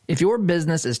If your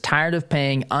business is tired of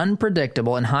paying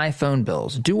unpredictable and high phone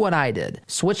bills, do what I did.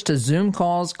 Switch to Zoom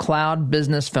Call's cloud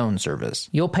business phone service.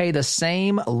 You'll pay the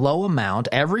same low amount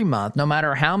every month, no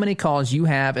matter how many calls you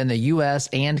have in the U.S.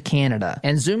 and Canada.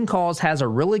 And Zoom Calls has a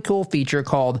really cool feature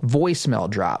called voicemail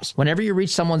drops. Whenever you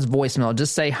reach someone's voicemail,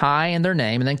 just say hi and their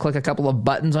name, and then click a couple of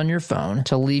buttons on your phone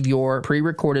to leave your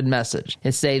pre-recorded message.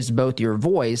 It saves both your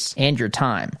voice and your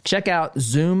time. Check out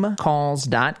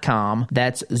zoomcalls.com.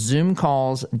 That's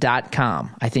zoomcalls.com.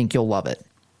 I think you'll love it.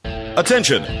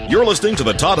 Attention, you're listening to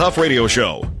the Todd Huff Radio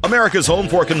Show, America's home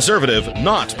for conservative,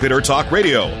 not bitter talk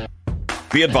radio.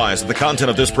 Be advised that the content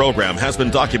of this program has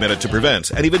been documented to prevent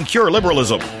and even cure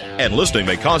liberalism, and listening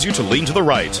may cause you to lean to the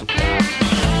right.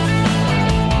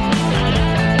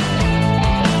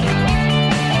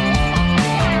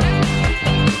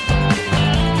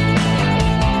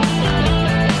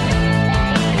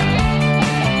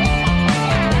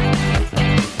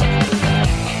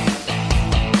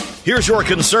 Here's your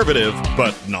conservative,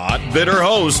 but not bitter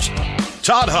host,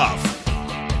 Todd Huff.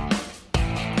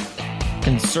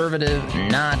 Conservative,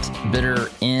 not bitter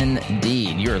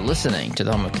indeed. You're listening to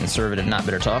the home of conservative, not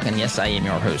bitter talk. And yes, I am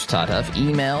your host, Todd Huff.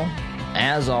 Email,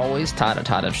 as always,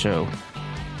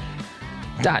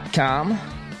 todd@toddhuffshow.com.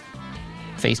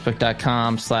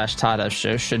 Facebook.com/Todd Huff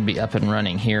Show should be up and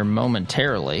running here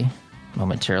momentarily.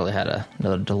 Momentarily had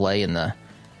another delay in the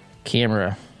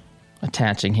camera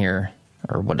attaching here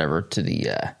or whatever to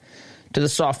the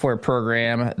software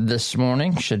program this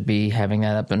morning. Should be having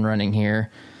that up and running here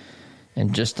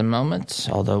in just a moment,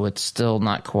 although it's still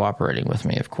not cooperating with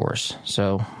me, of course.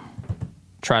 So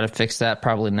try to fix that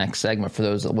probably next segment for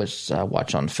those that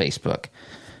watch on Facebook.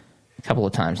 A couple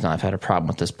of times now I've had a problem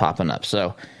with this popping up.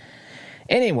 So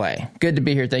anyway, good to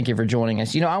be here. Thank you for joining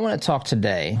us. I want to talk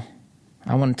today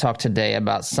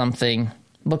about something.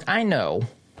 Look, I know,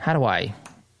 how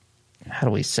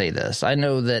do we say this? I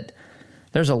know that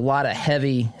there's a lot of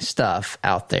heavy stuff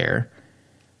out there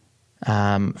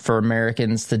for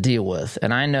Americans to deal with.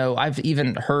 And I know I've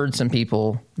even heard some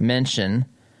people mention,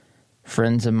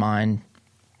 friends of mine,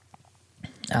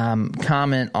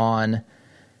 comment on,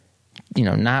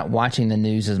 not watching the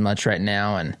news as much right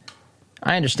now. And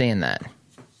I understand that.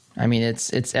 I mean,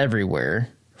 it's everywhere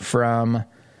from,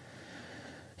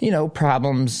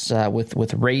 problems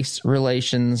with race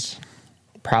relations,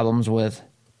 problems with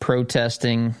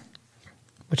protesting,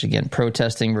 which again,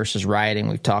 protesting versus rioting,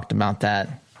 we've talked about that.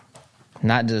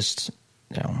 Not just,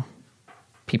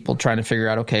 people trying to figure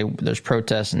out, okay, there's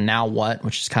protests, and now what,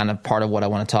 which is kind of part of what I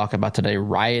want to talk about today.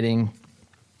 Rioting,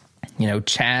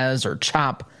 Chaz or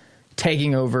Chop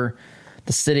taking over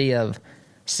the city of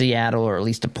Seattle, or at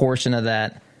least a portion of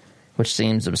that, which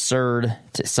seems absurd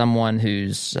to someone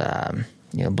who's,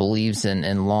 believes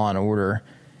in law and order.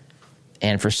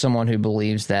 And for someone who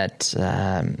believes that,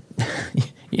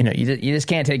 you just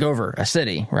can't take over a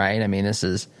city, right? I mean, this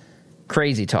is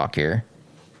crazy talk here.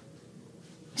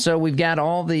 So we've got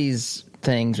all these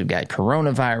things. We've got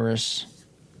coronavirus,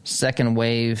 second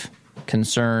wave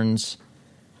concerns.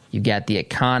 You've got the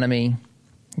economy.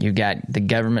 You've got the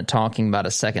government talking about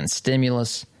a second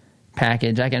stimulus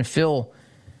package. I can feel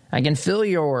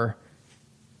your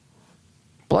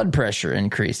blood pressure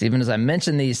increase, even as I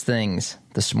mentioned these things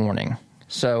this morning.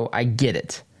 So I get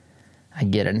it.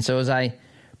 And so as I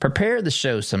prepare the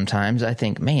show sometimes, I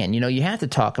think, man, you have to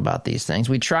talk about these things.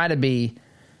 We try to be,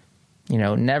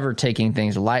 never taking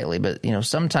things lightly, but,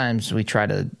 sometimes we try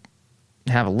to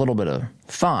have a little bit of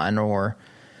fun, or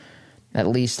at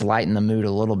least lighten the mood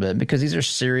a little bit, because these are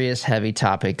serious, heavy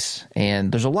topics,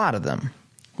 and there's a lot of them,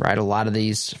 right? A lot of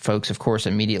these folks, of course,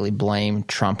 immediately blame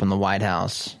Trump and the White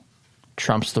House.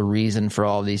 Trump's the reason for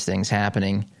all of these things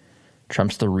happening.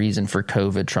 Trump's the reason for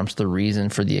COVID. Trump's the reason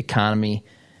for the economy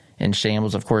in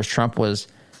shambles. Of course,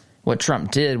 what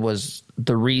Trump did was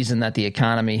the reason that the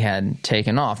economy had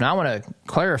taken off. Now, I want to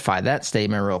clarify that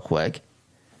statement real quick.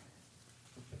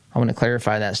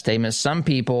 Some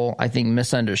people, I think,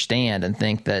 misunderstand and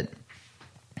think that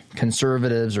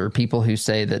conservatives or people who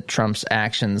say that Trump's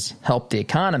actions helped the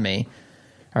economy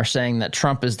are saying that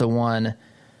Trump is the one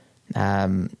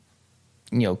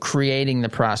creating the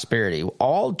prosperity.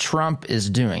 All Trump is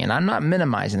doing, and I'm not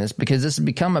minimizing this because this has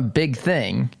become a big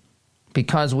thing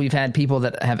because we've had people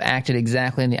that have acted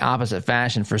exactly in the opposite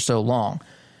fashion for so long.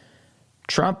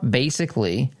 Trump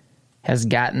basically has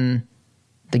gotten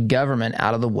the government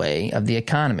out of the way of the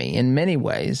economy in many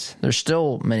ways. There's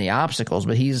still many obstacles,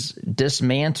 but he's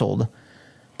dismantled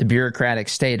the bureaucratic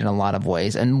state in a lot of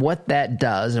ways. And what that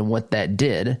does and what that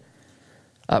did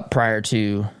prior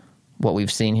to what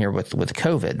we've seen here with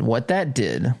COVID, what that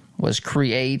did was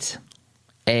create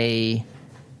a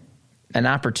an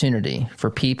opportunity for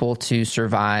people to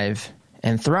survive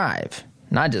and thrive.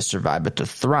 Not just survive, but to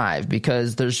thrive,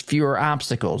 because there's fewer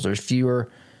obstacles, there's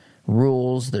fewer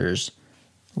rules, there's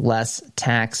less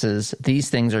taxes. These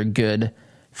things are good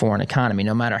for an economy,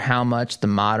 no matter how much the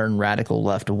modern radical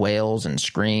left wails and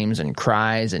screams and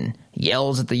cries and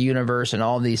yells at the universe and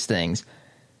all these things.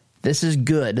 This is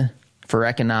good for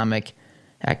economic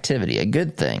activity, a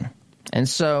good thing. And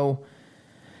so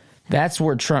that's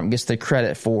where Trump gets the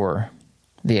credit for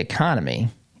the economy.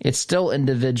 It's still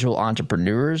individual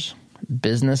entrepreneurs,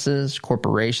 businesses,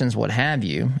 corporations, what have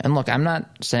you. And look, I'm not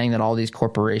saying that all these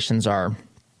corporations are,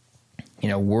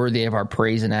 worthy of our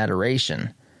praise and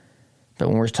adoration. But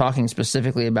when we're talking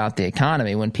specifically about the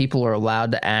economy, when people are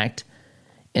allowed to act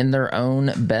in their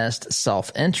own best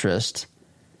self-interest,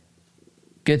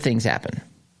 good things happen,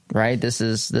 right? This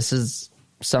is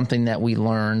something that we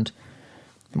learned,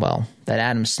 that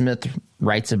Adam Smith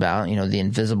writes about, the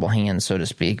invisible hand, so to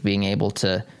speak, being able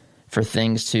for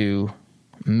things to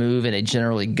move in a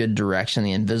generally good direction,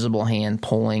 the invisible hand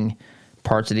pulling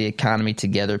parts of the economy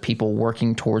together, people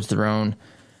working towards their own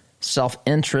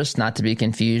self-interest, not to be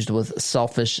confused with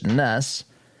selfishness,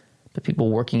 but people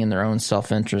working in their own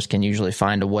self-interest can usually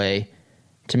find a way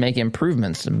to make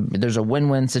improvements. There's a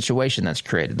win-win situation that's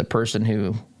created. The person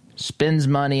who spends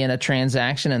money in a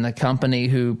transaction and the company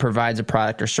who provides a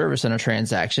product or service in a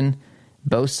transaction,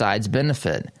 both sides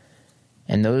benefit.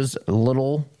 And those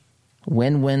little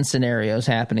win-win scenarios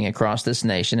happening across this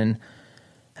nation,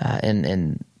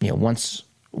 and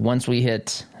once we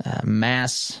hit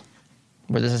mass,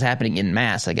 where this is happening in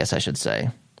mass, I guess I should say,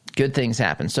 good things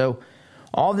happen. So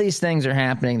all these things are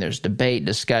happening. There's debate,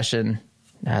 discussion.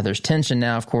 There's tension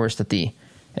now, of course, that the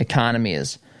economy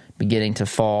is beginning to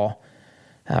fall,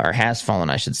 or has fallen,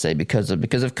 I should say, because of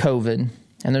COVID.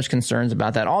 And there's concerns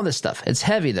about that. All this stuff. It's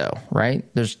heavy, though, right?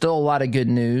 There's still a lot of good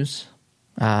news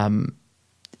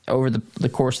over the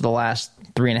course of the last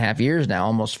 3.5 years now,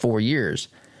 almost 4 years.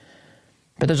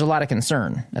 But there's a lot of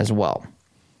concern as well.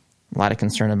 A lot of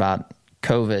concern about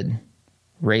COVID,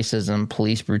 racism,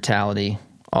 police brutality,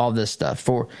 all this stuff.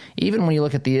 Even when you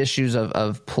look at the issues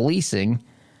of policing,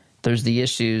 there's the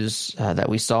issues that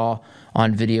we saw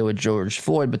on video with George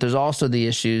Floyd, but there's also the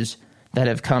issues that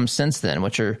have come since then,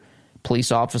 which are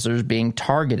police officers being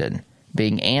targeted,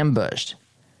 being ambushed,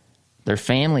 their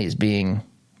families being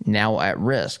now at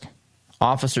risk,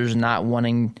 officers not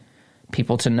wanting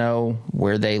people to know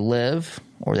where they live,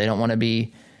 or they don't want to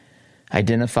be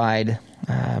identified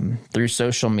through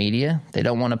social media. They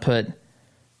don't want to put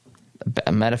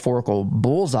a metaphorical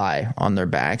bullseye on their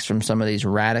backs from some of these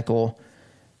radical,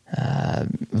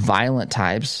 violent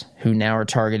types who now are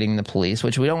targeting the police,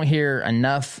 which we don't hear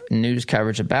enough news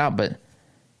coverage about. But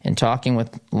in talking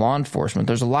with law enforcement,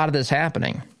 there's a lot of this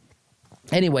happening.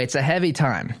 Anyway, it's a heavy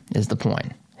time is the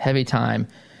point. Heavy time.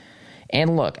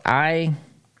 And look, I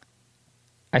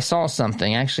saw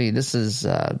something. Actually, this is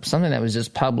something that was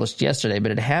just published yesterday,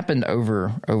 but it happened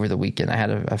over the weekend. I had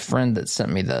a friend that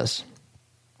sent me this.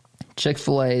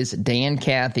 Chick-fil-A's Dan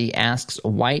Cathy asks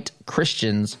white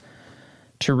Christians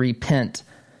to repent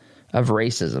of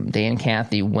racism. Dan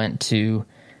Cathy went to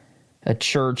a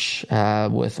church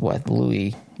with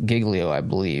Louis Giglio, I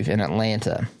believe, in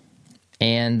Atlanta.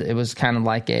 And it was kind of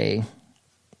like a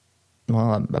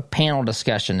panel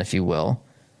discussion, if you will,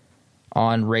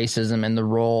 on racism and the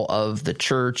role of the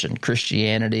church and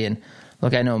Christianity. And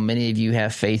look, I know many of you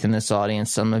have faith in this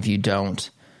audience. Some of you don't.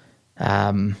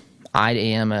 I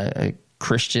am a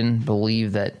Christian,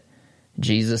 believe that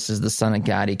Jesus is the Son of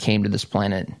God. He came to this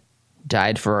planet,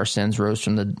 died for our sins, rose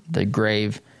from the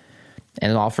grave,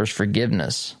 and offers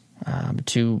forgiveness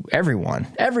to everyone.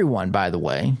 Everyone, by the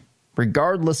way,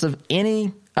 regardless of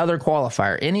any other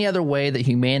qualifier, any other way that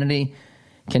humanity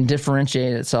can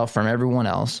differentiate itself from everyone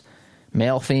else,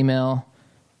 male, female,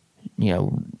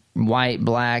 white,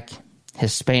 black,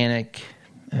 Hispanic,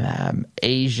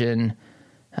 Asian.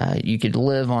 You could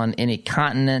live on any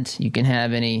continent. You can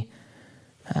have any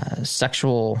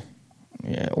sexual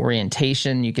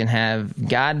orientation. You can have,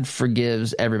 God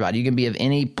forgives everybody. You can be of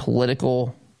any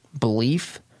political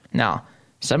belief. Now,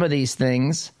 some of these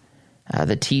things,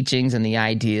 the teachings and the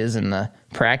ideas and the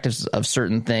practice of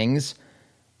certain things,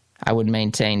 I would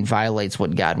maintain violates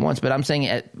what God wants. But I'm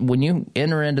saying when you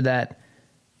enter into that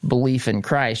belief in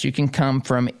Christ, you can come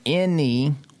from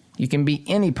you can be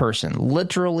any person,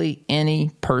 literally any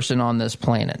person on this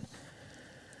planet.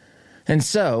 And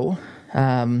so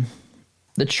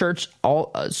the church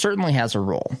certainly has a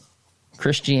role.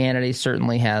 Christianity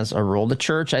certainly has a role. The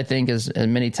church, I think, has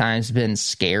many times been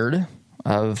scared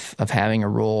of having a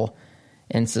role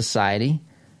in society.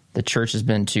 The church has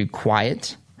been too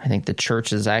quiet I think the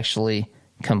church is actually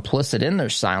complicit in their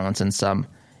silence in some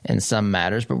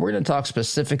matters. But we're going to talk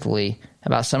specifically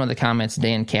about some of the comments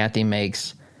Dan Cathy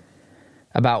makes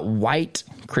about white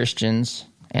Christians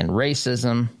and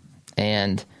racism.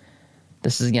 And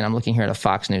this is, again, I'm looking here at a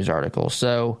Fox News article.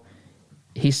 So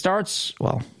he starts,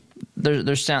 well,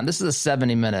 there's sound. This is a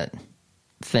 70-minute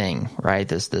thing, right?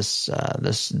 This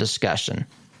discussion.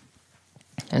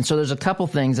 And so there's a couple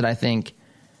things that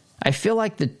I feel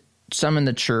like some in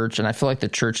the church, and I feel like the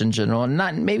church in general, and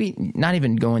not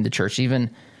even going to church,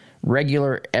 even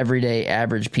regular, everyday,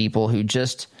 average people who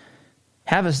just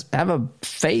have a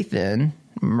faith in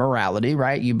morality,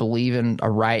 right? You believe in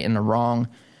a right and a wrong.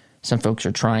 Some folks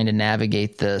are trying to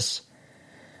navigate this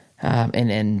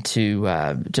and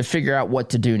to figure out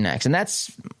what to do next. And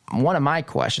that's one of my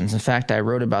questions. In fact, I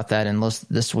wrote about that in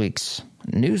this week's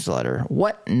newsletter.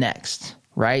 What next,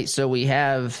 right? So we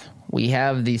have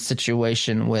the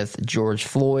situation with George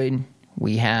Floyd.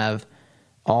 We have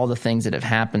all the things that have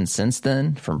happened since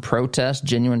then, from protest,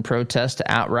 genuine protest,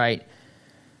 to outright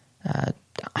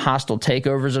hostile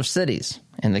takeovers of cities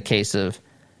in the case of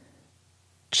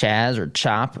Chaz or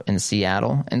Chop in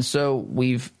Seattle. And so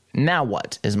now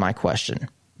what is my question?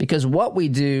 Because what we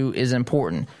do is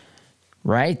important,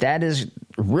 right? That is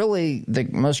really the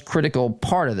most critical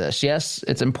part of this. Yes,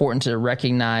 it's important to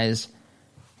recognize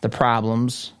the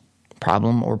problem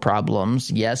or problems.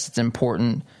 Yes, it's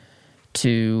important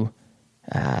to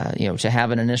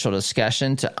have an initial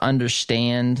discussion, to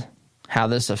understand how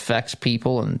this affects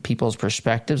people and people's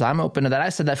perspectives. I'm open to that. I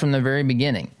said that from the very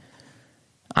beginning.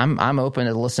 I'm open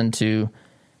to listen to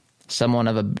someone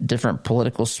of a different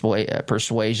political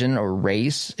persuasion or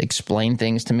race explain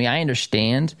things to me. I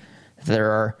understand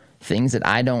there are things that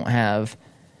I don't have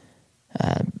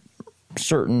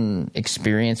certain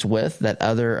experience with that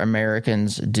other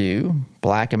Americans do,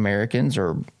 Black Americans,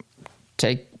 or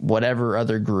take whatever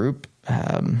other group.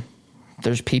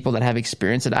 There's people that have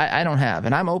experience that I don't have,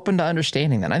 and I'm open to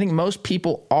understanding that. I think most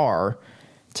people are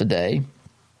today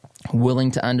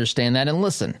willing to understand that and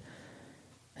listen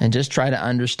and just try to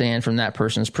understand from that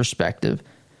person's perspective.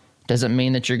 Doesn't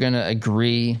mean that you're going to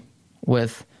agree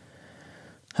with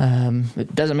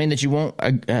it doesn't mean that you won't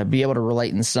be able to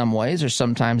relate in some ways. There's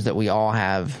sometimes that we all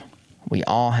have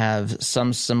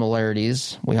some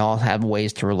similarities. We all have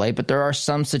ways to relate, but there are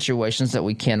some situations that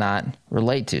we cannot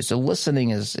relate to. So listening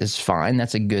is fine.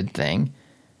 That's a good thing.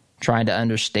 Trying to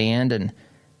understand and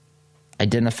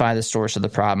identify the source of the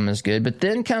problem is good. But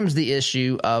then comes the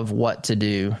issue of what to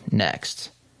do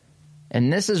next.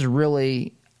 And this is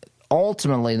really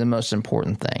ultimately the most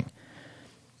important thing.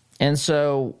 And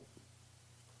so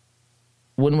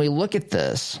when we look at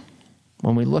this,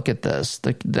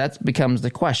 that becomes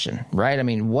the question, right? I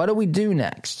mean, what do we do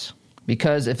next?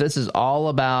 Because if this is all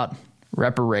about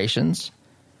reparations,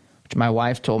 which my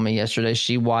wife told me yesterday,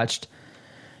 she watched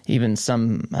even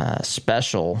some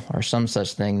special or some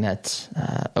such thing that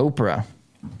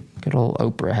good old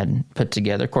Oprah had put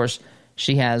together. Of course,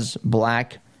 she has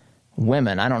Black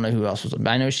women. I don't know who else was.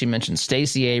 I know she mentioned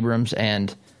Stacey Abrams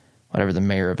and whatever the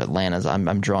mayor of Atlanta is.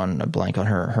 I'm drawing a blank on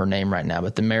her name right now,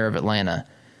 but the mayor of Atlanta.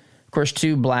 Of course,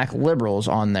 2 Black liberals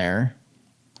on there,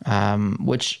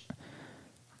 which,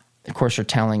 of course, are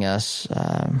telling us,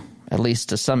 at least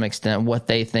to some extent, what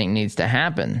they think needs to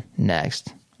happen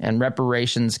next. And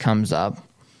reparations comes up.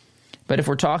 But if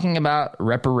we're talking about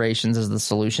reparations as the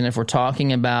solution, if we're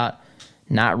talking about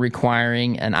not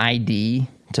requiring an ID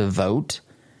to vote,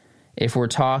 if we're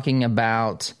talking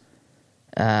about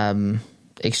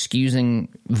excusing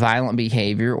violent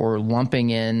behavior or lumping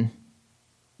in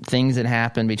things that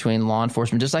happen between law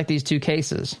enforcement, just like these two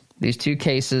cases,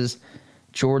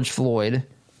 George Floyd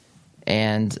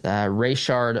and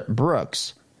Rayshard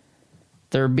Brooks,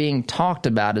 they're being talked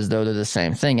about as though they're the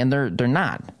same thing, and they're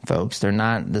not, folks. They're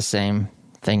not the same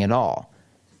thing at all.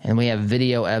 And we have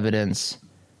video evidence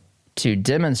to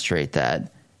demonstrate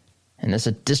that. And this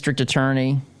is a district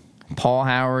attorney, Paul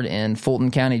Howard, in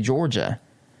Fulton County, Georgia.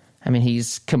 I mean,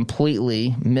 he's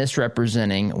completely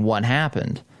misrepresenting what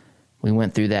happened. We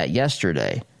went through that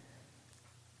yesterday.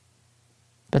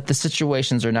 But the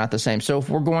situations are not the same. So if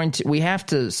we have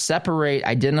to separate,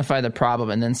 identify the problem,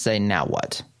 and then say, now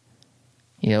what?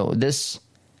 This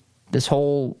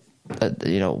whole,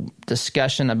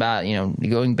 discussion about,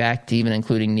 going back to even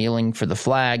including kneeling for the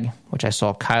flag, which I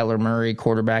saw Kyler Murray,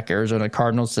 quarterback, Arizona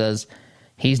Cardinals, says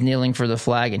he's kneeling for the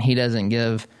flag and he doesn't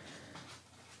give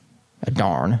a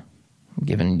darn. I'm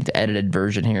giving the edited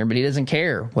version here, but he doesn't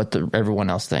care what everyone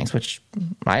else thinks, which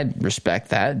I respect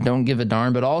that. Don't give a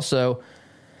darn, but also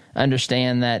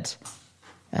understand that,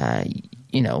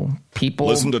 people...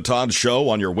 Listen to Todd's show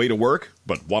on your way to work,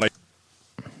 but want to...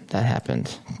 that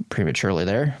happened prematurely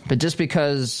there. But just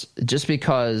because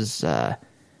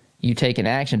you take an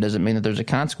action doesn't mean that there's a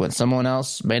consequence. Someone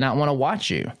else may not want to watch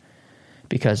you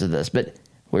because of this. But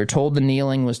we're told the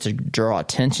kneeling was to draw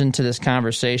attention to this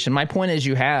conversation. My point is,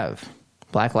 you have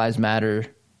Black Lives Matter,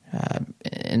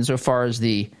 insofar as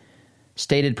the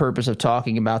stated purpose of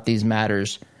talking about these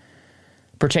matters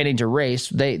pertaining to race,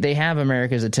 they have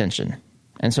America's attention.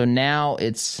 And so now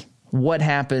it's what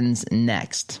happens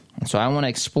next. And so I want to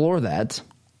explore that.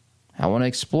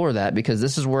 Because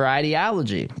this is where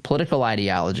ideology, political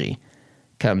ideology,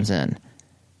 comes in.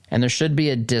 And there should be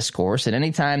a discourse. And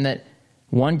any time that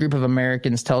one group of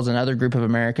Americans tells another group of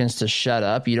Americans to shut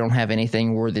up, you don't have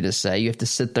anything worthy to say. You have to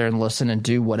sit there and listen and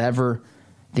do whatever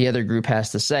the other group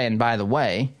has to say. And by the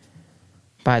way,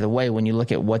 when you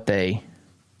look at what they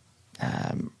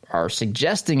are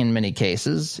suggesting in many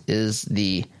cases is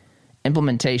the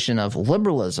implementation of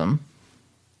liberalism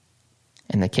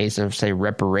in the case of, say,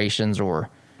 reparations or,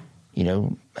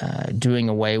 doing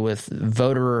away with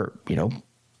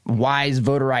wise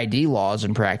voter ID laws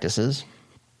and practices.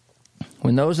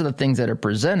 When those are the things that are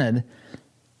presented,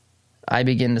 I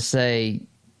begin to say,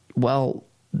 well,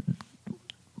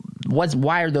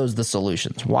 why are those the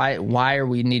solutions? Why are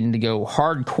we needing to go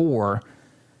hardcore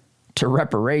to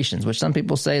reparations, which some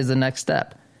people say is the next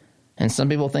step? And some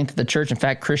people think that the church, in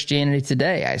fact, Christianity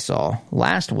Today, I saw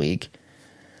last week,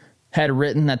 had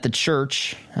written that the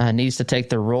church needs to take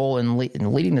the role in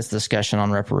leading this discussion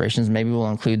on reparations. Maybe we'll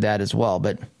include that as well.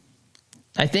 But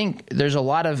I think there's a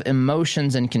lot of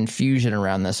emotions and confusion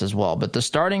around this as well. But the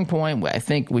starting point I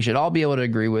think we should all be able to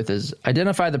agree with is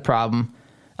identify the problem,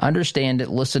 understand it,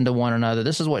 listen to one another.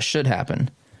 This is what should happen.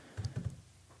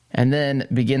 And then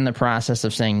begin the process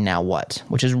of saying, now what?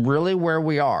 Which is really where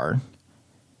we are.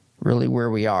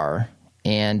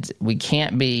 And we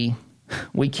can't be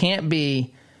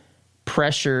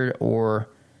pressured or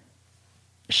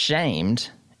shamed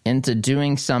into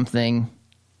doing something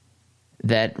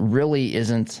that really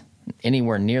isn't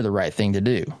anywhere near the right thing to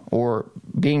do, or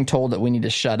being told that we need to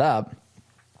shut up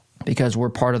because we're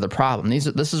part of the problem.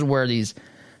 This is where these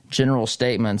general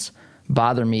statements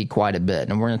bother me quite a bit.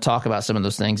 And we're going to talk about some of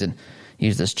those things and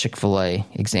use this Chick-fil-A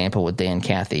example with Dan and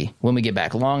Cathy when we get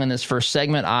back. Along in this first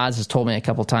segment, Oz has told me a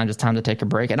couple times it's time to take a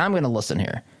break, and I'm going to listen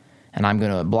here, and I'm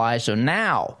going to oblige. So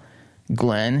now,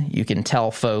 Glenn, you can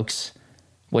tell folks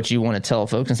what you want to tell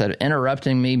folks instead of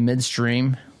interrupting me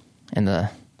midstream in the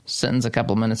sentence a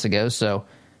couple of minutes ago. So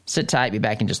sit tight. Be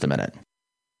back in just a minute.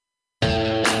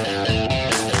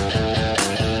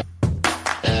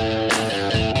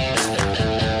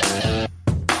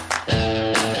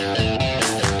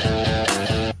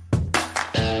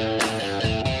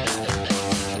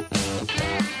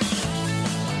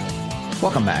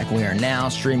 Welcome back. We are now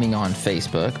streaming on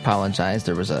Facebook. Apologize.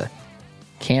 There was a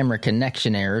camera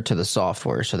connection error to the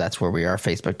software, so that's where we are,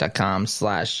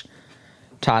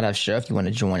 facebook.com/Todd Huff Show if you want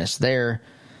to join us there.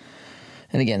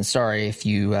 And again, sorry if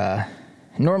you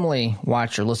normally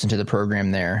watch or listen to the program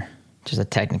there. Just a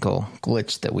technical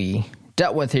glitch that we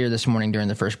dealt with here this morning during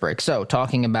the first break. So,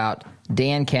 talking about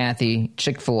Dan, Cathy,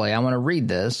 Chick-fil-A, I want to read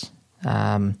this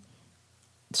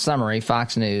summary,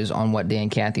 Fox News, on what Dan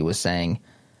Cathy was saying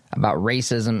about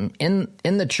racism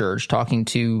in the church, talking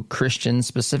to Christians,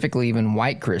 specifically even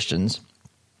white Christians.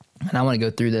 And I want to go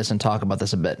through this and talk about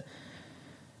this a bit.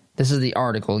 This is the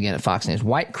article, again, at Fox News.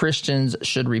 White Christians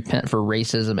should repent for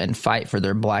racism and fight for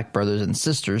their black brothers and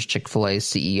sisters, Chick-fil-A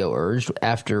CEO urged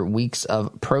after weeks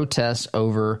of protests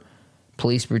over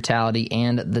police brutality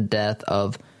and the death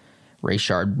of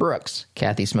Rayshard Brooks.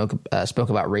 Cathy spoke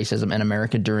about racism in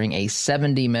America during a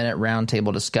 70-minute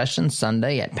roundtable discussion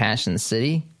Sunday at Passion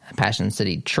City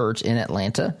Church in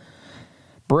Atlanta.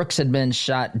 Brooks had been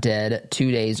shot dead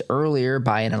 2 days earlier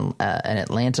by an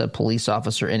Atlanta police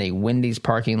officer in a Wendy's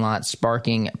parking lot,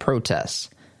 sparking protests.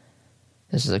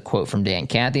 This is a quote from Dan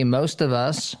Cathy. Most of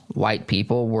us, white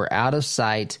people, were out of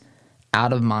sight,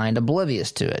 out of mind,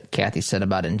 oblivious to it, Cathy said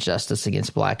about injustice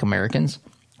against black Americans.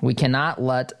 We cannot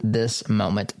let this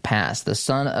moment pass. The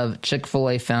son of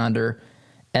Chick-fil-A founder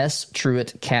S.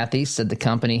 Truett Cathy said the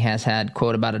company has had,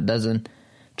 quote, about a dozen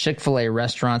Chick-fil-A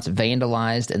restaurants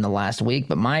vandalized in the last week,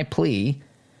 but my plea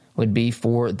would be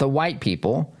for the white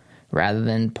people, rather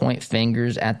than point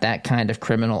fingers at that kind of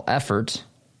criminal effort,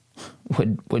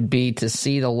 would be to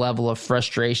see the level of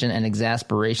frustration and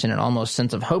exasperation and almost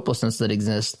sense of hopelessness that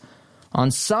exists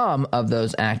on some of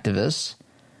those activists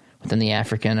within the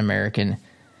African-American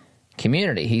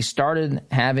community. He started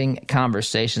having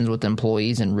conversations with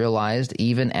employees and realized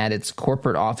even at its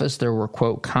corporate office there were,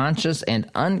 quote, conscious and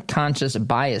unconscious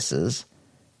biases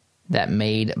that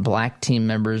made black team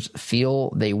members feel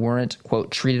they weren't,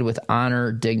 quote, treated with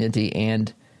honor, dignity,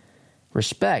 and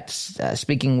respect.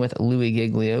 Speaking with Louis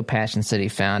Giglio, Passion City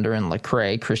founder, and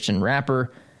Lecrae, Christian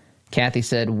rapper, Cathy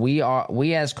said, we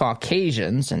as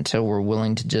Caucasians, until we're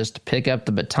willing to just pick up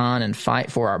the baton and fight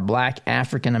for our black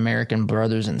African-American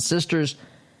brothers and sisters,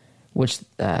 which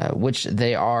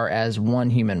they are as one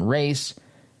human race,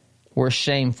 we're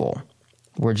shameful.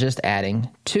 We're just adding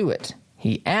to it.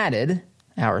 He added,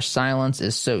 our silence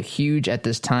is so huge at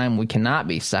this time we cannot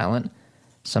be silent.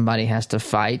 Somebody has to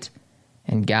fight,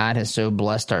 and God has so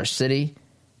blessed our city.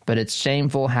 But it's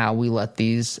shameful how we let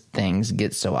these things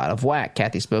get so out of whack.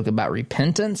 Cathy spoke about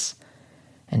repentance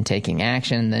and taking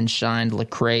action, and then shined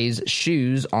Lecrae's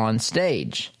shoes on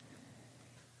stage.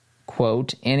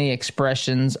 Quote, any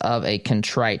expressions of a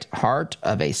contrite heart,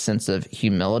 of a sense of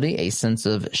humility, a sense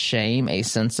of shame, a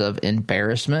sense of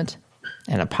embarrassment,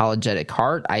 an apologetic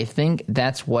heart, I think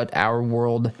that's what our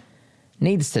world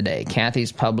needs today.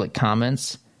 Cathy's public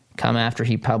comments come after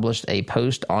he published a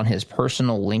post on his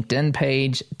personal LinkedIn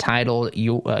page titled,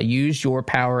 Use Your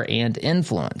Power and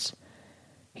Influence.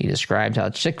 He described how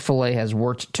Chick-Fil-A has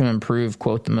worked to improve,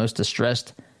 quote, the most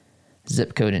distressed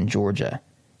zip code in Georgia,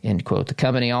 end quote. The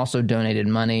company also donated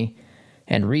money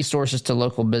and resources to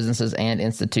local businesses and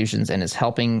institutions and is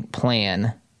helping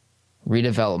plan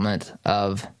redevelopment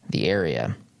of the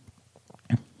area.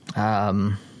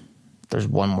 There's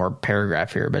one more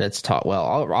paragraph here, but it's taught well.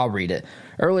 I'll read it.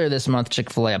 Earlier this month,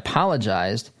 Chick-fil-A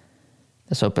apologized.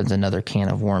 This opens another can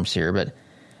of worms here, but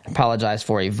apologized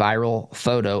for a viral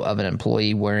photo of an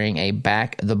employee wearing a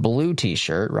Back the Blue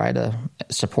t-shirt, right? A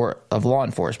support of law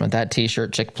enforcement. That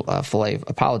t-shirt Chick-fil-A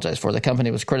apologized for. The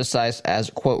company was criticized as,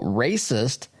 quote,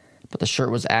 racist, but the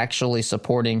shirt was actually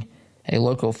supporting a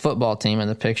local football team, and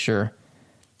the picture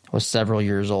was several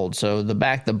years old. So the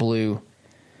Back the Blue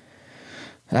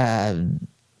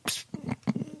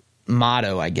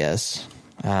motto, I guess,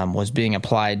 was being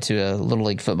applied to a Little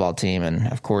League football team.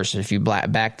 And, of course, if you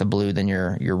back the blue, then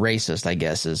you're racist, I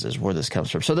guess, is where this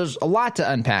comes from. So there's a lot to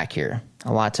unpack here,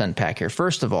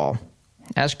 First of all,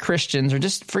 as Christians, or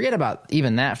just forget about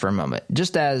even that for a moment,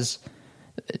 just as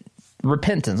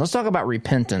repentance. Let's talk about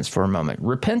repentance for a moment.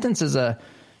 Repentance is a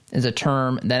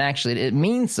term that actually it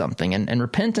means something. And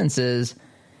repentance is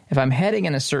if I'm heading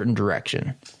in a certain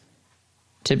direction,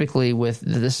 typically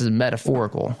this is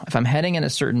metaphorical. If I'm heading in a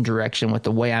certain direction with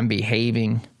the way I'm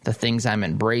behaving, the things I'm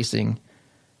embracing,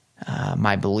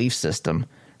 my belief system,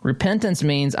 repentance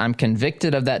means I'm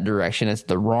convicted of that direction. It's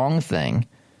the wrong thing.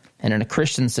 And in a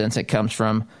Christian sense, it comes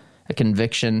from a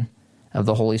conviction of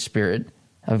the Holy Spirit,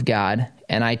 of God,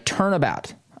 and I turn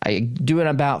about. I do an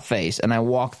about face, and I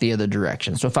walk the other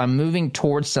direction. So if I'm moving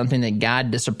towards something that God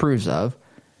disapproves of,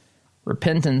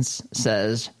 repentance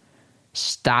says,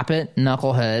 stop it,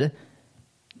 knucklehead.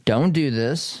 Don't do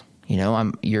this.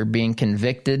 You're being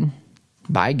convicted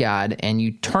by God, and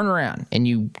you turn around, and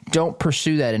you don't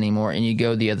pursue that anymore, and you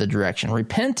go the other direction.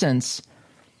 Repentance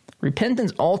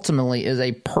ultimately is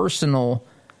a personal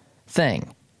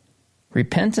thing.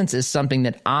 Repentance is something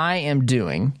that I am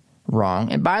doing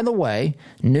wrong. And by the way,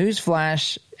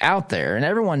 newsflash out there, and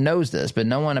everyone knows this, but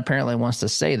no one apparently wants to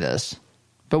say this,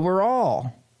 but we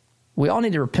all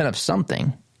need to repent of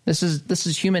something. This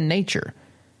is human nature.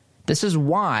 This is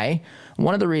why,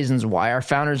 one of the reasons why our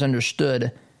founders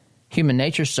understood human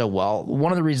nature so well,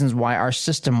 one of the reasons why our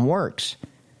system works.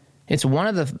 It's one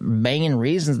of the main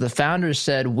reasons the founders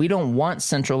said we don't want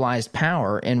centralized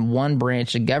power in one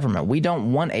branch of government. We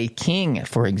don't want a king,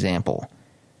 for example.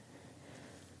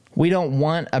 We don't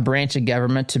want a branch of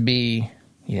government to be,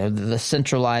 the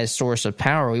centralized source of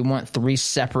power. We want three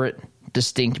separate,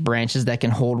 distinct branches that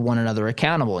can hold one another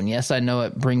accountable. And yes, I know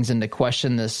it brings into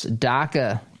question this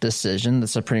DACA decision the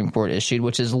Supreme Court issued,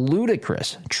 which is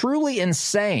ludicrous, truly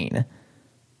insane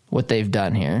what they've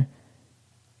done here.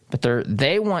 But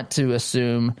they want to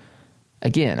assume,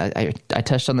 again, I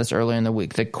touched on this earlier in the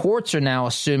week, the courts are now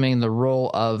assuming the role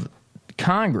of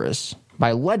Congress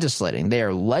by legislating. They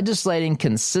are legislating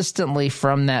consistently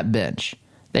from that bench.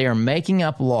 They are making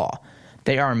up law.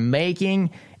 They are making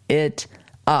it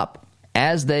up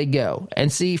as they go. And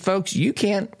see, folks, you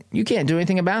can't do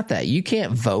anything about that. You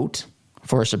can't vote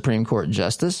for a Supreme Court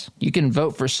justice. You can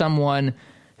vote for someone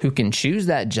who can choose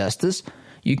that justice.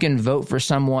 You can vote for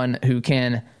someone who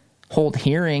can hold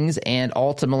hearings and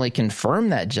ultimately confirm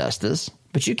that justice,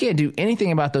 but you can't do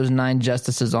anything about those 9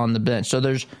 justices on the bench. So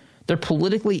they're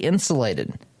politically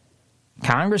insulated.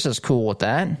 Congress is cool with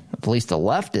that, at least the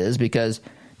left is, because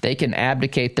they can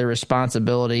abdicate their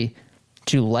responsibility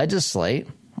to legislate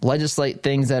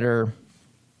things that are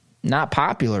not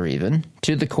popular even,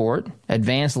 to the court,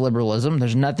 advanced liberalism.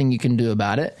 There's nothing you can do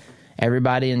about it.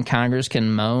 Everybody in Congress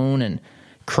can moan and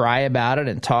cry about it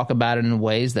and talk about it in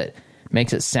ways that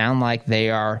makes it sound like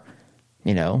they are,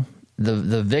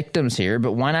 the victims here.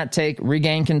 But why not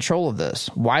regain control of this?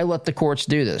 Why let the courts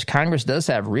do this? Congress does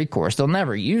have recourse. They'll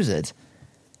never use it,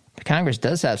 but Congress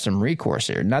does have some recourse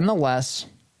here. Nonetheless,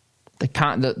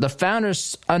 the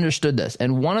founders understood this,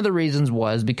 and one of the reasons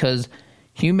was because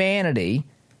humanity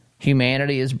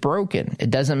is broken.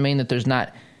 It doesn't mean that there's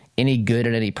not any good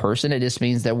in any person. It just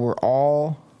means that we're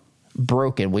all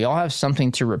broken. We all have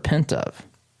something to repent of.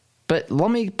 But let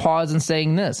me pause in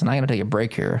saying this, and I'm going to take a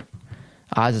break here.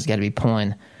 Oz has got to be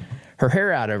pulling her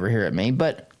hair out over here at me.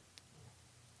 But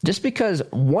just because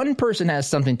one person has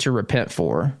something to repent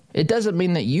for, it doesn't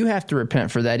mean that you have to repent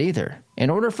for that either. In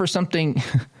order for something,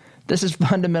 this is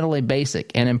fundamentally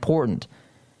basic and important.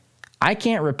 I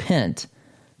can't repent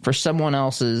for someone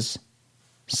else's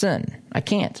sin. I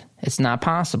can't. It's not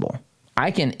possible.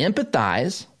 I can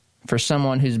empathize for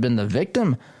someone who's been the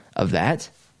victim of that.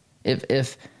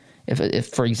 If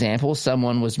for example,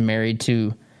 someone was married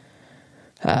to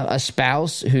a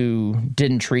spouse who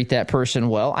didn't treat that person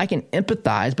well, I can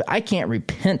empathize, but I can't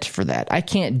repent for that. I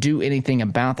can't do anything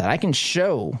about that. I can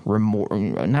show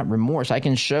not remorse. I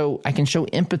can show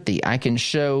empathy. I can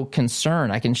show concern.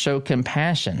 I can show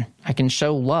compassion. I can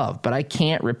show love, but I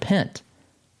can't repent.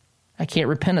 I can't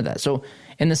repent of that. So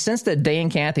in the sense that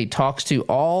Dan Cathy talks to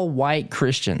all white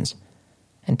Christians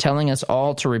and telling us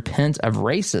all to repent of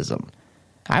racism,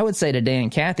 I would say to Dan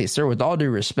Cathy, sir, with all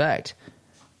due respect,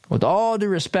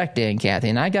 Dan Cathy,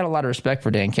 and I got a lot of respect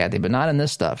for Dan Cathy, but not in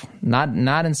this stuff, not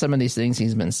in some of these things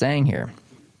he's been saying here.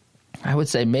 I would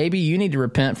say maybe you need to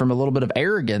repent from a little bit of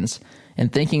arrogance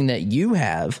and thinking that you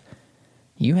have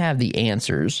the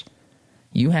answers,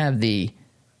 you have the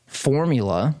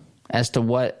formula as to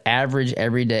what average,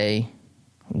 everyday,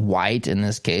 white, in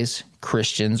this case,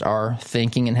 Christians are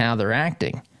thinking and how they're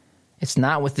acting. It's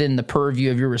not within the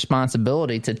purview of your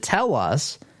responsibility to tell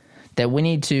us that we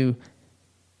need to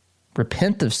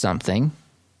repent of something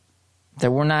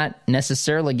that we're not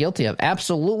necessarily guilty of.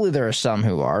 Absolutely, there are some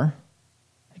who are.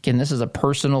 Again, this is a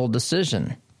personal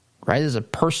decision, right? This is a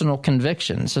personal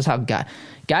conviction. This is how God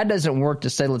doesn't work to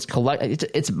say, let's collect.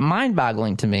 It's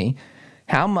mind-boggling to me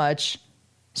how much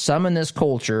some in this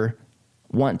culture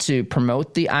want to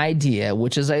promote the idea,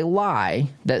 which is a lie,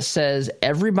 that says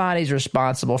everybody's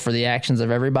responsible for the actions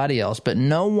of everybody else, but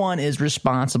no one is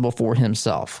responsible for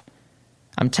himself.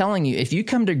 I'm telling you, if you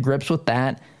come to grips with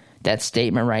that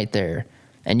statement right there,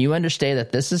 and you understand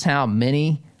that this is how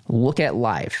many look at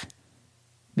life,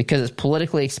 because it's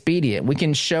politically expedient, we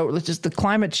can show, let's just the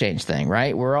climate change thing,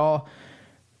 right? We're all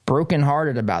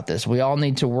brokenhearted about this. We all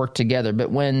need to work together.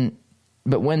 But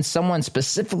when someone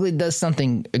specifically does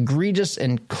something egregious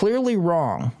and clearly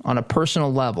wrong on a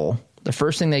personal level, the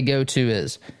first thing they go to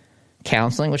is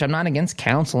counseling, which I'm not against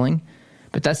counseling,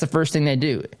 but that's the first thing they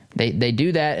do. They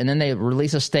do that, and then they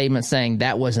release a statement saying,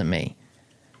 that wasn't me.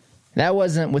 That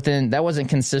wasn't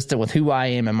consistent with who I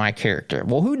am and my character.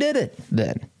 Well, who did it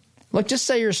then? Look, just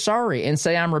say you're sorry and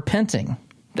say I'm repenting.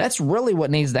 That's really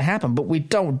what needs to happen, but we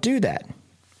don't do that.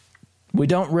 We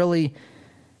don't really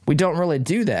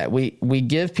do that. We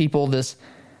give people this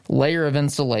layer of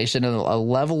insulation and a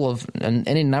level of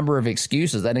any number of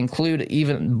excuses that include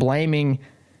even blaming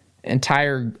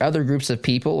entire other groups of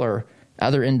people or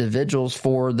other individuals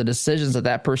for the decisions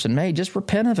that person made. Just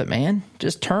repent of it, man.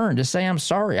 Just turn. Just say, I'm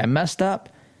sorry. I messed up.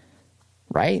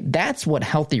 Right? That's what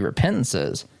healthy repentance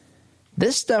is.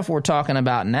 This stuff we're talking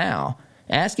about now,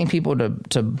 asking people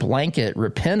to blanket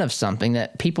repent of something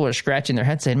that people are scratching their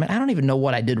head saying, man, I don't even know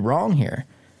what I did wrong here.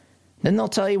 Then they'll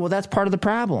tell you, well, that's part of the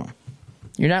problem.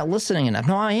 You're not listening enough.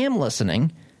 No, I am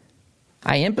listening.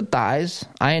 I empathize.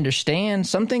 I understand.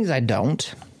 Some things I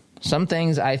don't. Some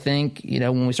things I think,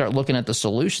 when we start looking at the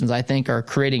solutions, I think are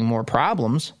creating more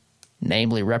problems,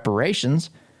 namely reparations.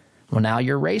 Well, now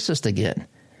you're racist again.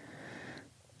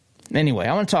 Anyway,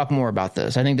 I want to talk more about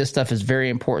this. I think this stuff is very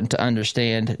important to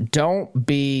understand. Don't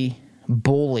be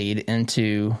bullied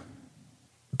into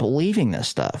believing this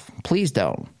stuff. Please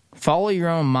don't. Follow your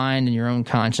own mind and your own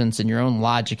conscience and your own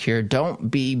logic here.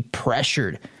 Don't be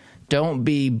pressured. Don't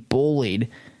be bullied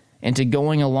into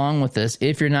going along with this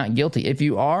if you're not guilty. If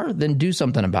you are, then do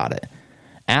something about it.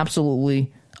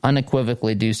 Absolutely,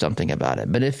 unequivocally do something about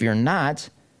it. But if you're not,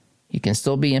 you can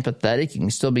still be empathetic, you can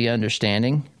still be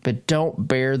understanding, but don't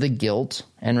bear the guilt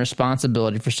and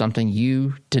responsibility for something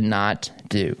you did not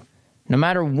do. No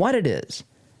matter what it is,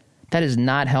 that is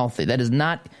not healthy. That does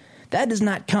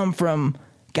not come from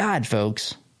God,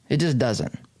 folks. It just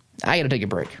doesn't. I got to take a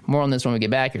break. More on this when we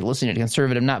get back. You're listening to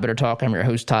Conservative Not Bitter Talk. I'm your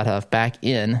host, Todd Huff. Back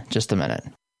in just a minute.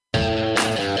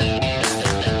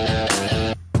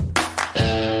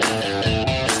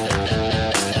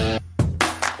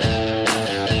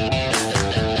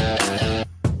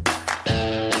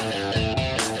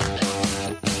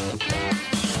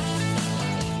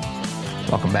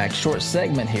 Welcome back. Short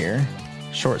segment here.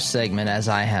 Short segment as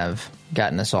I have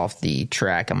gotten us off the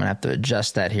track. I'm going to have to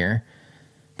adjust that here.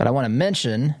 But I want to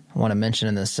mention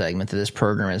in this segment that this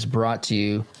program is brought to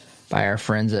you by our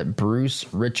friends at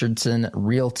Bruce Richardson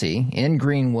Realty in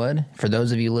Greenwood. For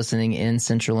those of you listening in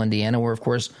Central Indiana, we're, of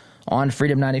course, on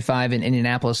Freedom 95 in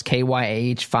Indianapolis,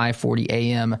 KYAH 540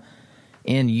 AM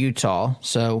in Utah.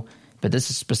 But this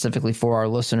is specifically for our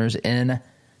listeners in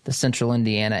the Central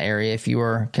Indiana area. If you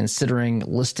are considering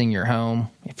listing your home,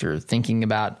 if you're thinking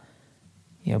about,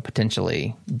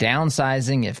 potentially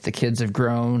downsizing, if the kids have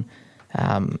grown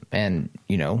and,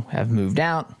 have moved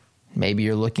out, maybe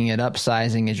you're looking at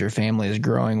upsizing as your family is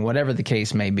growing, whatever the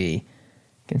case may be,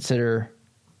 consider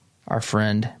our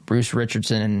friend Bruce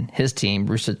Richardson and his team,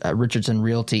 Bruce Richardson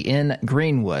Realty in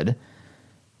Greenwood.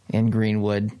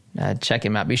 Check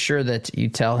him out. Be sure that you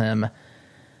tell him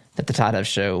that the Todd Huff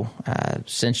Show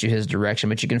sent you his direction,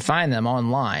 but you can find them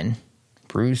online,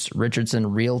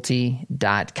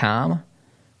 brucerichardsonrealty.com,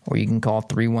 or you can call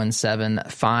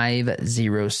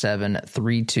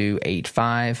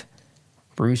 317-507-3285,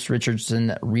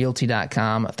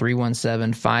 brucerichardsonrealty.com,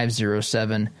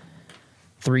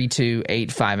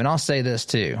 317-507-3285. And I'll say this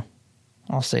too,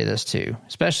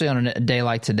 especially on a day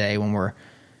like today when we're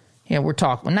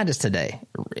talking, well, not just today,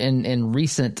 in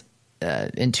recent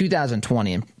in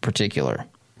 2020 in particular.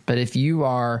 But if you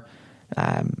are,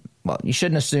 you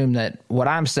shouldn't assume that what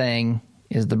I'm saying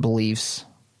is the beliefs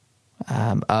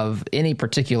of any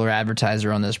particular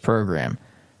advertiser on this program.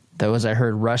 Though, as I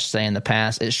heard Rush say in the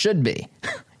past, it should be.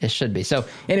 It should be. So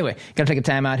anyway, got to take a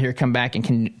time out here, come back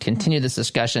and continue this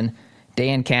discussion.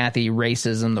 Dan, Cathy,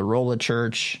 racism, the role of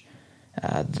church,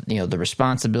 the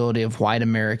responsibility of white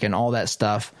America and all that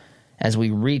stuff as we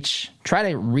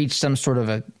try to reach some sort of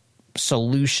a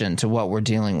solution to what we're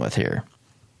dealing with here.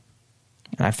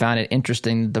 And I found it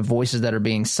interesting, the voices that are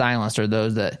being silenced are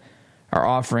those that are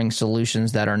offering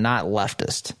solutions that are not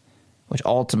leftist, which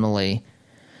ultimately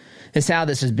is how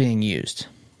this is being used.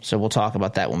 So we'll talk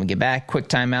about that when we get back. Quick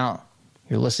timeout.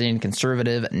 You're listening to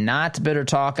Conservative Not Bitter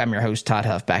Talk. I'm your host, Todd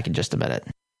Huff. Back in just a minute.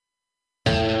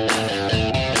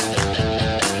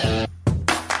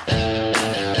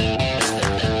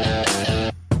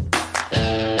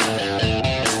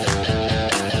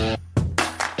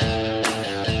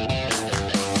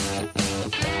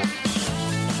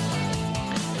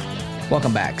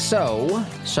 Welcome back. So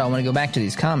I want to go back to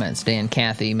these comments Dan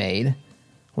Cathy made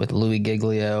with Louis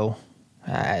Giglio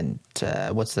and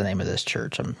what's the name of this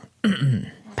church?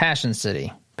 Passion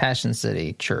City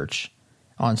Church,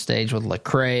 on stage with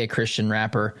Lecrae, a Christian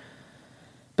rapper.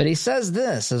 But he says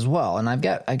this as well, and I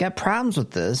got problems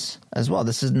with this as well.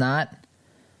 This is not,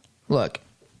 look,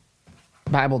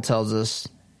 Bible tells us,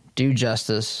 do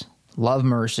justice, love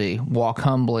mercy, walk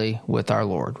humbly with our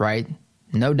Lord, right?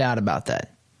 No doubt about that.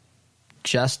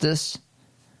 Justice,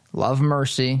 love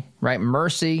mercy, right?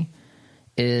 Mercy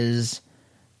and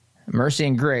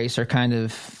grace are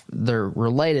they're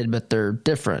related, but they're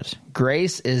different.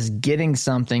 Grace is getting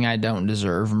something I don't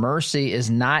deserve. Mercy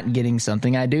is not getting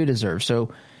something I do deserve.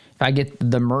 So if I get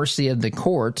the mercy of the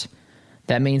court,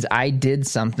 that means I did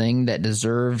something that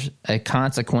deserved a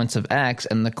consequence of X,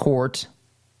 and the court,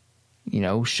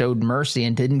 showed mercy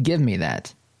and didn't give me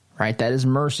that, right? That is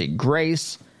mercy.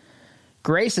 Grace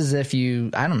is if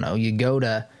you go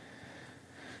to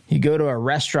a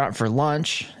restaurant for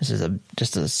lunch. This is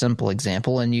just a simple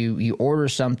example, and you order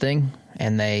something,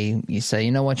 and you say,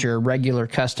 you know what, you're a regular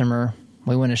customer.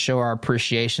 We want to show our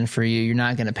appreciation for you. You're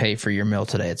not going to pay for your meal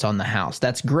today. It's on the house.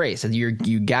 That's grace.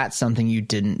 You got something you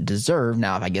didn't deserve.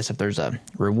 Now, I guess if there's a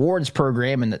rewards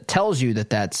program and that tells you that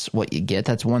that's what you get,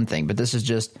 that's one thing. But this is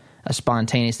just a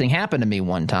spontaneous thing. Happened to me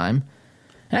one time.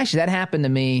 And actually, that happened to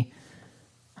me.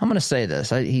 I'm going to say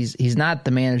this. He's not the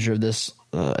manager of this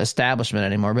establishment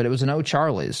anymore, but it was an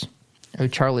O'Charlie's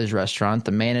restaurant.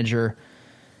 The manager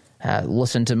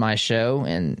listened to my show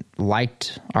and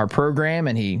liked our program,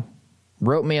 and he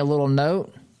wrote me a little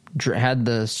note, had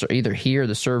either he or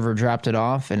the server dropped it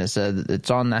off, and it said, it's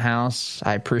on the house.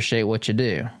 I appreciate what you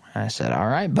do. I said, all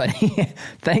right, buddy,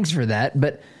 thanks for that.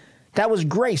 But that was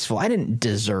graceful. I didn't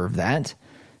deserve that.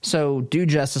 So do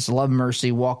justice, love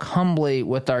mercy, walk humbly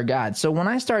with our God. So when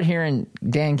I start hearing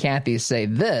Dan Cathy say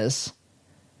this,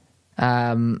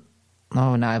 now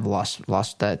I've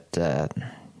lost that.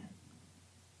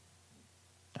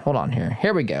 Hold hold on here.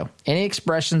 Here we go. Any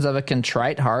expressions of a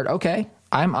contrite heart. Okay,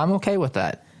 I'm okay with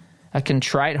that. A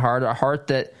contrite heart, a heart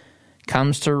that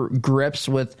comes to grips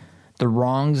with the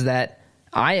wrongs that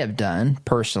I have done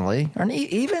personally, or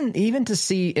even to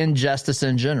see injustice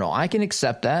in general. I can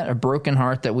accept that. A broken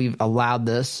heart that we've allowed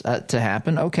this to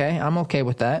happen. Okay, I'm okay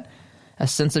with that. A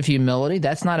sense of humility,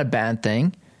 that's not a bad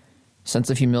thing. Sense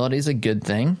of humility is a good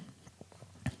thing.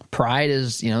 Pride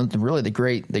is, really the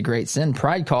great sin.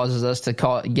 Pride causes us to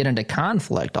get into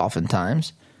conflict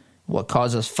oftentimes. What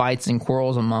causes fights and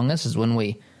quarrels among us is when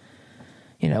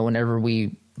whenever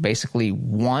we basically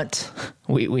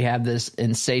we have this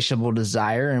insatiable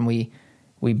desire and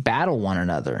we battle one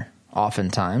another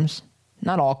oftentimes.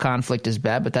 Not all conflict is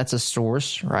bad, but that's a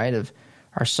source, right, of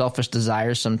our selfish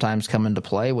desires sometimes come into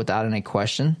play without any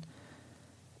question.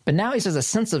 But now he says a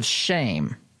sense of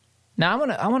shame. Now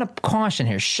I want to caution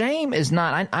here. Shame is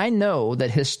not, I know that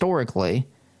historically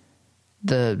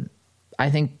I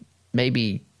think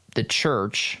maybe the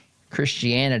church,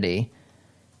 Christianity,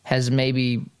 has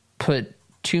maybe put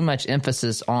too much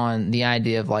emphasis on the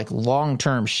idea of like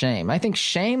long-term shame. I think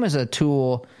shame is a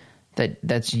tool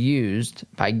that's used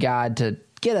by God to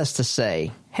get us to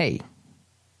say, hey,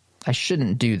 I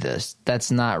shouldn't do this.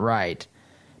 That's not right.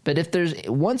 But if there's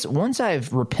once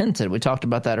I've repented, we talked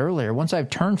about that earlier, once I've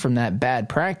turned from that bad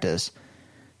practice,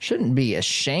 shouldn't be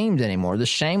ashamed anymore. The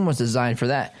shame was designed for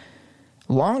that.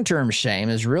 Long-term shame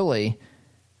is really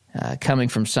coming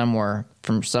from somewhere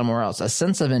else, a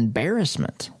sense of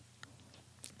embarrassment.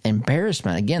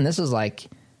 Embarrassment. Again, this is like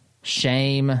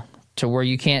shame to where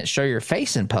you can't show your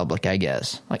face in public, I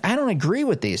guess. Like, I don't agree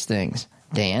with these things,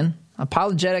 Dan.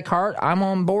 Apologetic heart, I'm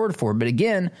on board for. But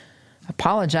again,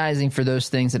 apologizing for those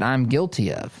things that I'm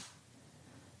guilty of,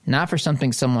 not for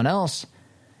something someone else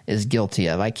is guilty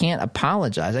of. I can't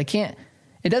apologize.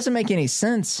 It doesn't make any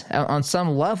sense on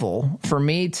some level for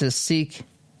me to seek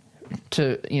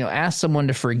to, ask someone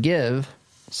to forgive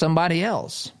somebody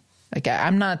else. Like,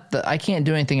 I can't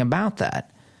do anything about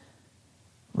that,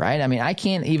 right? I mean, I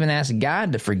can't even ask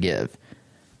God to forgive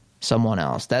someone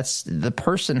else. That's the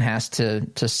person has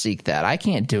to seek that. I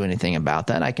can't do anything about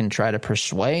that. I can try to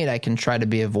persuade. I can try to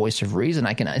be a voice of reason.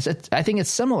 I think it's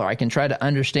similar. I can try to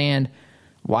understand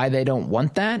why they don't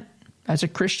want that as a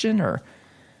Christian or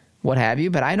what have you,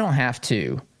 but I don't have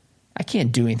to. I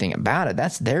can't do anything about it.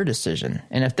 That's their decision.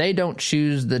 And if they don't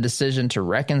choose the decision to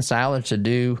reconcile or to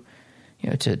do,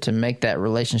 to make that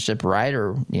relationship right,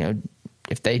 or,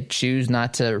 if they choose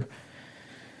not to,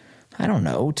 I don't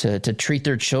know, to treat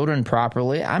their children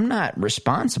properly, I'm not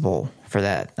responsible for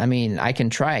that. I mean, I can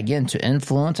try, again, to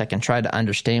influence. I can try to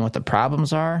understand what the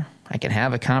problems are. I can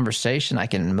have a conversation. I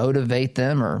can motivate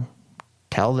them or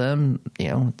tell them,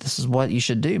 this is what you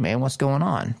should do, man. What's going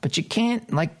on? But you can't,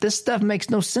 this stuff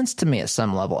makes no sense to me at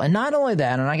some level. And not only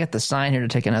that, and I get the sign here to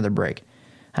take another break,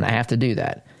 and I have to do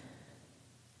that.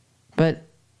 But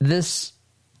these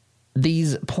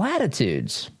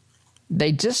platitudes,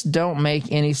 they just don't make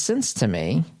any sense to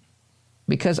me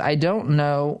because I don't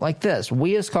know, like this.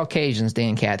 We as Caucasians, Dan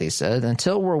and Cathy said,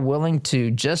 until we're willing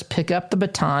to just pick up the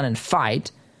baton and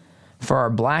fight for our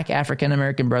black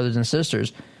African-American brothers and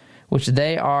sisters, which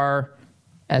they are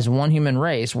as one human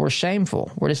race, we're shameful.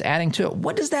 We're just adding to it.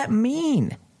 What does that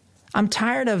mean? I'm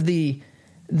tired of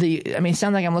it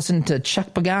sounds like I'm listening to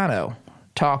Chuck Pagano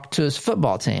talk to his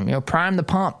football team. Prime the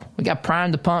pump. We got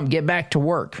prime the pump. Get back to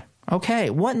work. Okay,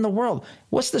 what in the world?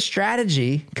 What's the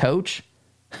strategy, coach,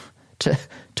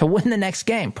 to win the next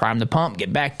game? Prime the pump.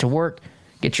 Get back to work.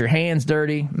 Get your hands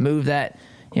dirty. Move that.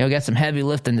 Got some heavy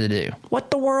lifting to do.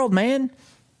 What the world, man?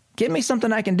 Give me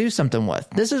something I can do something with.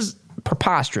 This is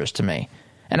preposterous to me.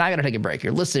 And I got to take a break.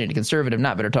 You're listening to Conservative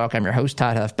Not Better Talk. I'm your host,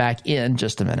 Todd Huff, back in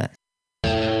just a minute.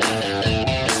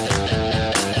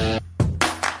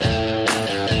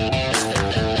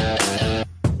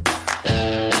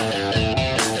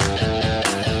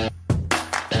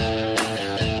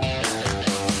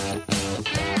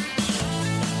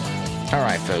 All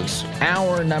right, folks.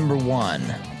 Hour number one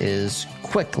is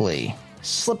quickly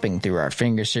slipping through our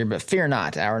fingers here, but fear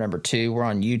not. Hour number two, we're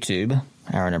on YouTube.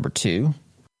 Hour number two.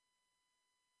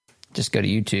 Just go to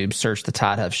YouTube, search The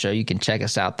Todd Huff Show. You can check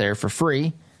us out there for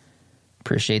free.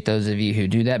 Appreciate those of you who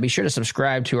do that. Be sure to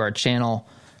subscribe to our channel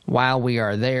while we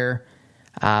are there.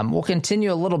 We'll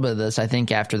continue a little bit of this, I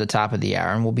think, after the top of the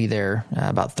hour, and we'll be there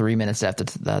about 3 minutes after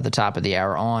the top of the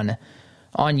hour on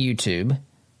YouTube.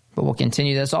 But we'll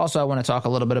continue this. Also, I want to talk a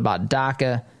little bit about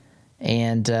DACA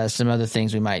and some other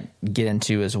things we might get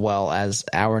into as well as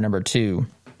hour number two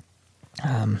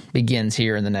begins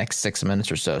here in the next 6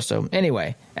 minutes or so. So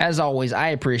anyway, as always, I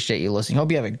appreciate you listening.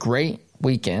 Hope you have a great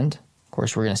weekend. Of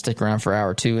course, we're going to stick around for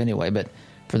hour two anyway, but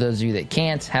For those of you that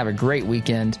can't, have a great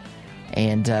weekend,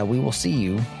 and we will see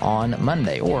you on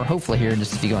Monday, or hopefully here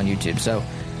just if you go on YouTube. So,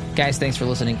 guys, thanks for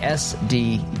listening.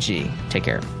 SDG. Take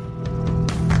care.